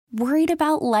Worried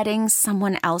about letting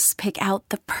someone else pick out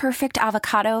the perfect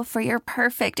avocado for your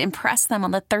perfect impress them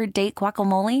on the third date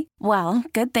guacamole? Well,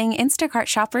 good thing Instacart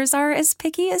shoppers are as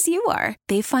picky as you are.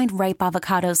 They find ripe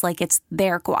avocados like it's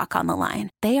their guac on the line.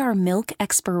 They are milk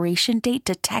expiration date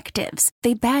detectives.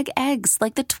 They bag eggs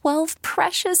like the 12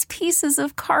 precious pieces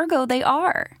of cargo they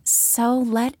are. So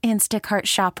let Instacart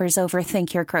shoppers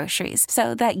overthink your groceries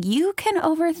so that you can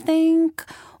overthink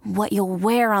what you'll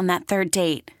wear on that third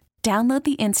date. Download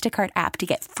the Instacart app to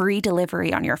get free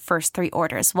delivery on your first 3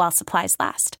 orders while supplies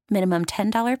last. Minimum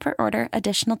 $10 per order.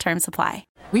 Additional terms apply.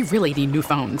 We really need new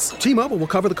phones. T-Mobile will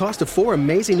cover the cost of 4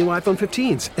 amazing new iPhone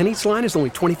 15s, and each line is only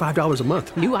 $25 a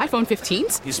month. New iPhone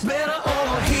 15s? It's better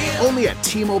over here. Only at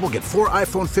T-Mobile, get 4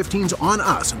 iPhone 15s on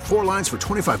us and 4 lines for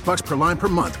 $25 per line per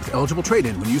month with eligible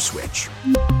trade-in when you switch.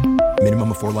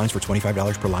 Minimum of 4 lines for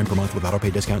 $25 per line per month with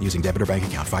autopay discount using debit or bank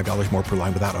account. $5 more per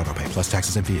line without autopay, plus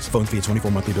taxes and fees. Phone fee at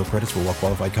 24 monthly bill credits for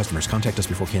well-qualified customers. Contact us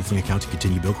before canceling account to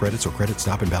continue bill credits or credit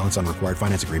stop and balance on required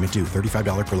finance agreement due.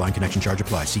 $35 per line connection charge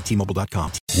applies. See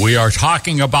T-Mobile.com. We are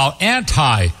talking about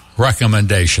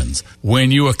anti-recommendations.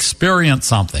 When you experience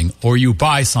something or you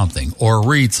buy something or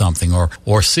read something or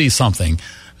see something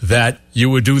that you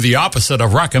would do the opposite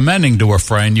of recommending to a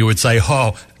friend, you would say,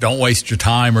 oh, don't waste your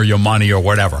time or your money or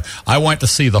whatever. I went to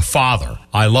see The Father.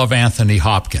 I love Anthony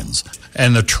Hopkins.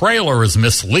 And the trailer is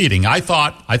misleading. I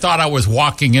thought I was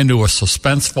walking into a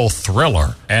suspenseful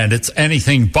thriller, and it's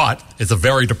anything but. It's a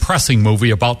very depressing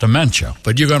movie about dementia.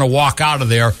 But you're going to walk out of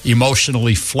there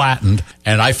emotionally flattened,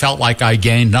 and I felt like I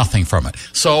gained nothing from it.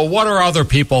 So what are other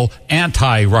people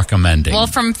anti-recommending? Well,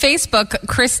 from Facebook,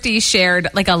 Christy shared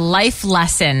like a life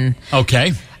lesson.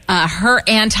 Okay. Her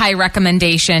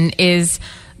anti-recommendation is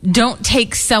don't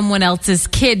take someone else's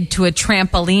kid to a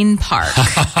trampoline park.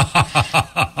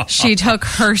 She took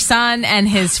her son and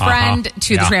his friend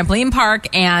to the trampoline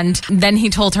park, and then he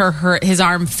told her his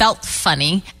arm felt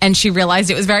funny, and she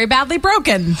realized it was very badly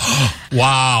broken.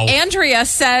 Wow. Andrea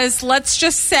says, let's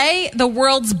just say the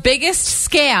world's biggest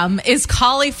scam is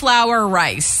cauliflower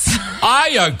rice.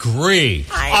 I agree.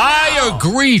 I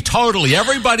agree totally.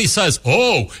 Everybody says,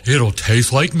 oh, it'll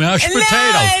taste like mashed potatoes.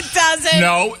 No, it doesn't.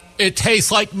 No, it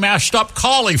tastes like mashed up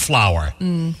cauliflower.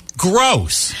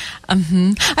 Gross.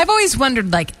 I've always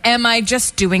wondered, like, am I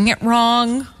just doing it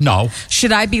wrong? No.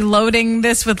 Should I be loading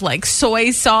this with, like,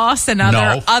 soy sauce and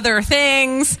other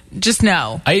things? Just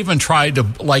no. I even tried to,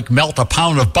 like, melt a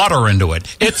pound of butter into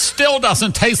it. It still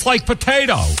doesn't taste like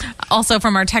potato. Also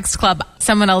from our text club,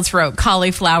 someone else wrote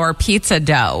cauliflower pizza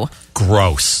dough.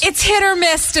 Gross. It's hit or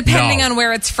miss depending on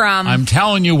where it's from. I'm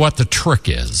telling you what the trick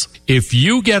is. If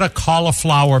you get a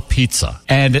cauliflower pizza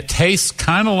and it tastes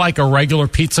kind of like a regular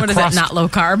pizza crust. What is it, not low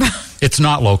carb? It's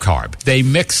not low carb. They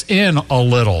mix in a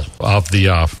little of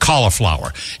the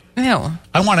cauliflower. Ew.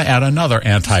 I want to add another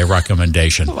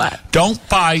anti-recommendation. What? Don't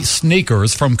buy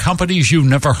sneakers from companies you've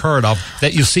never heard of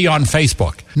that you see on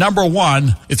Facebook. Number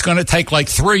one, it's going to take like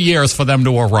 3 years for them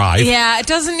to arrive. Yeah, it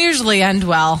doesn't usually end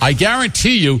well. I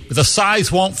guarantee you the size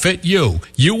won't fit you.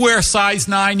 You wear size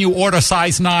 9, you order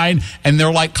size 9, and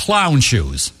they're like clown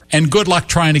shoes. And good luck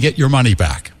trying to get your money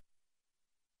back.